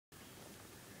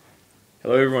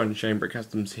Hello everyone, Shane Brick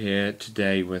Customs here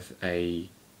today with a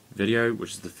video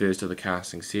which is the first of the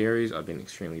casting series. I've been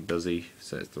extremely busy,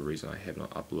 so that's the reason I have not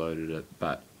uploaded it,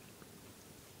 but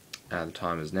the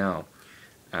time is now.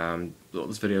 What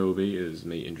this video will be is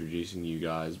me introducing you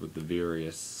guys with the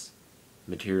various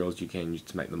materials you can use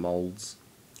to make the molds,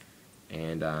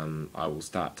 and I will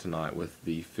start tonight with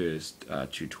the first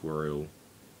tutorial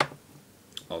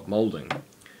of molding.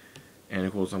 And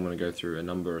of course I'm going to go through a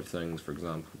number of things, for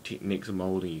example techniques of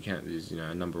molding. There's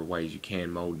a number of ways you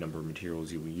can mold, a number of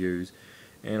materials you will use.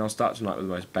 And I'll start tonight with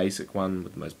the most basic one,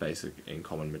 with the most basic and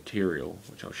common material,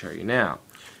 which I'll show you now.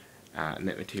 And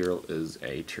that material is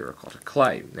a terracotta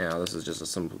clay. Now this is just a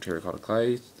simple terracotta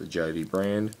clay, it's the Jovi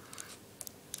brand.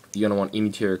 You're going to want any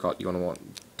terracotta, you're going to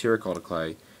want terracotta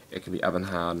clay. It can be oven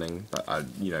hardening, but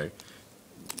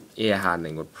air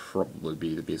hardening would probably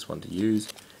be the best one to use.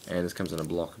 And this comes in a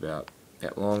block about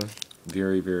that long,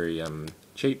 very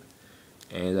cheap,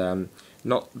 and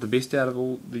not the best out of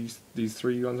all these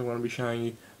three ones I'm going to be showing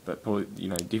you, but probably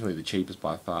definitely the cheapest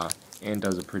by far, and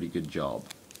does a pretty good job.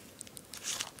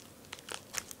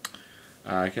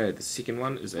 Okay, the second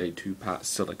one is a 2-part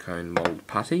silicone mold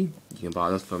putty. You can buy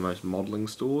this for most modelling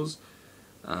stores,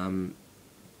 and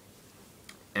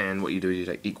what you do is you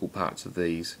take equal parts of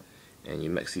these and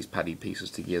you mix these putty pieces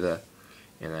together,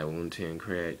 and they will in turn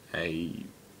create a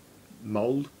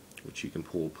mold which you can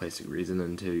pour plastic resin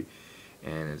into,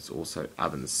 and it's also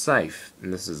oven safe.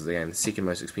 And this is again the second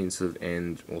most expensive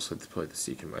and also probably the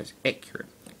second most accurate.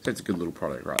 So it's a good little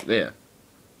product right there.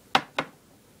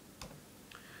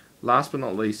 Last but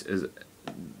not least is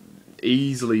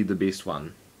easily the best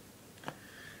one,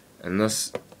 and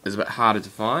this is a bit harder to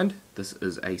find. This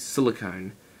is a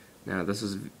silicone. Now this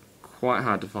is quite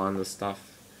hard to find, this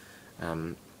stuff.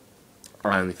 I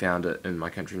only found it in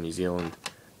my country, New Zealand,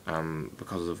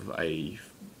 because of my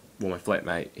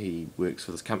flatmate. He works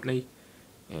for this company,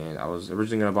 and I was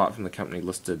originally going to buy it from the company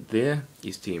listed there,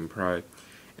 STM Pro,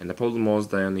 and the problem was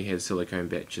they only had silicone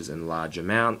batches in large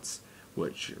amounts,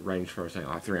 which ranged from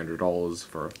something like $300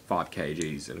 for 5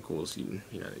 kgs, and of course,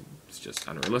 it's just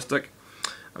unrealistic.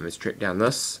 Let's track down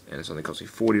this, and it's only cost me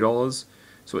 $40.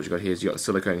 So what you got here is you got the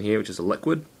silicone here, which is a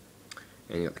liquid,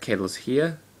 and you got the catalyst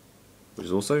here, which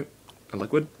is also a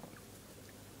liquid,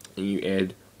 and you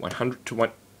add 100 to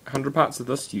 100 parts of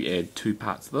this, you add 2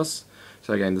 parts of this.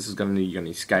 So again, this is you're going to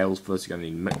need scales for this, you're going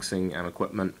to need mixing and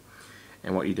equipment,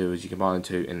 and what you do is you combine the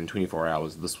two, and in 24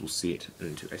 hours this will set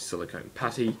into a silicone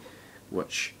putty,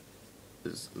 which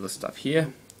is this stuff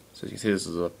here. So as you can see, this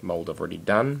is a mold I've already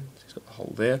done, so it's got the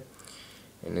hole there,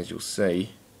 and as you'll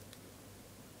see,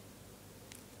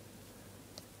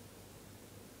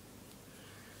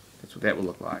 that's what that will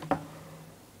look like.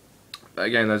 But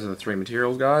again, those are the 3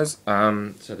 materials, guys.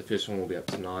 So the first one will be up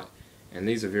tonight, and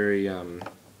these are very well,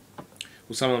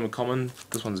 some of them are common.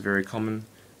 This one's very common,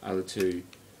 other 2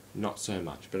 not so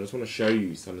much, but I just want to show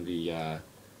you some of the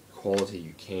quality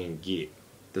you can get.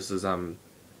 This is a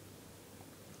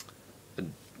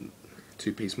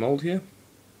 2-piece mold here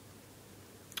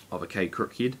of a K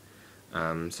crook head.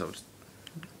 So I'll just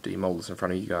demold this in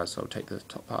front of you guys, so I'll take the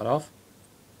top part off.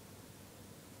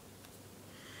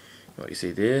 What you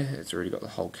see there, it's already got the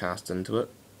hole cast into it,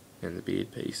 and the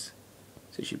beard piece.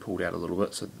 It's actually pulled out a little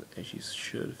bit, so that actually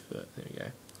should fit. There we go.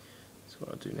 So what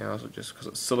I'll do now is just because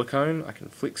it's silicone, I can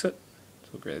flex it.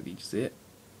 So I'll grab the edges there.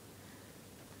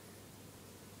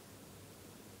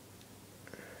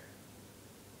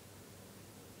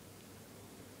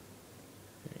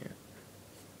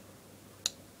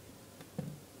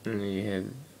 And there you have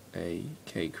a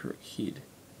K crook head.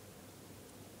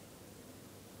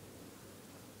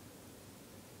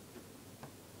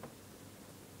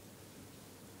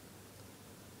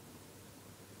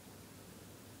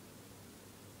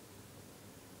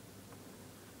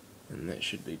 And that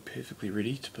should be perfectly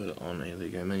ready to put it on a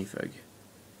Lego minifig.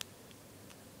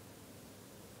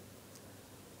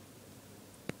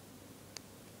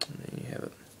 And there you have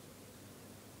it.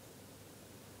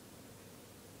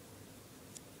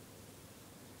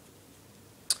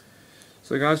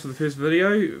 So guys, for the first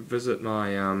video, visit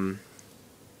my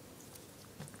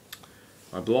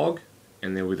my blog,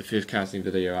 and there will be the first casting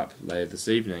video up later this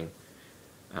evening.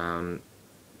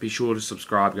 Be sure to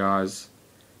subscribe, guys,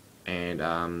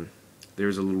 and there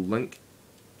is a little link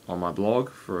on my blog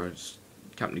for a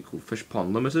company called Fish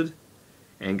Pond Limited,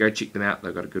 and go check them out.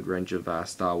 They've got a good range of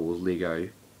Star Wars Lego,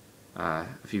 a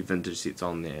few vintage sets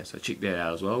on there, so check that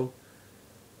out as well.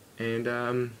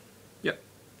 And yep,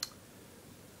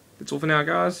 that's all for now,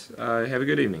 guys. Have a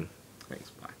good evening. Thanks,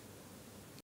 bye.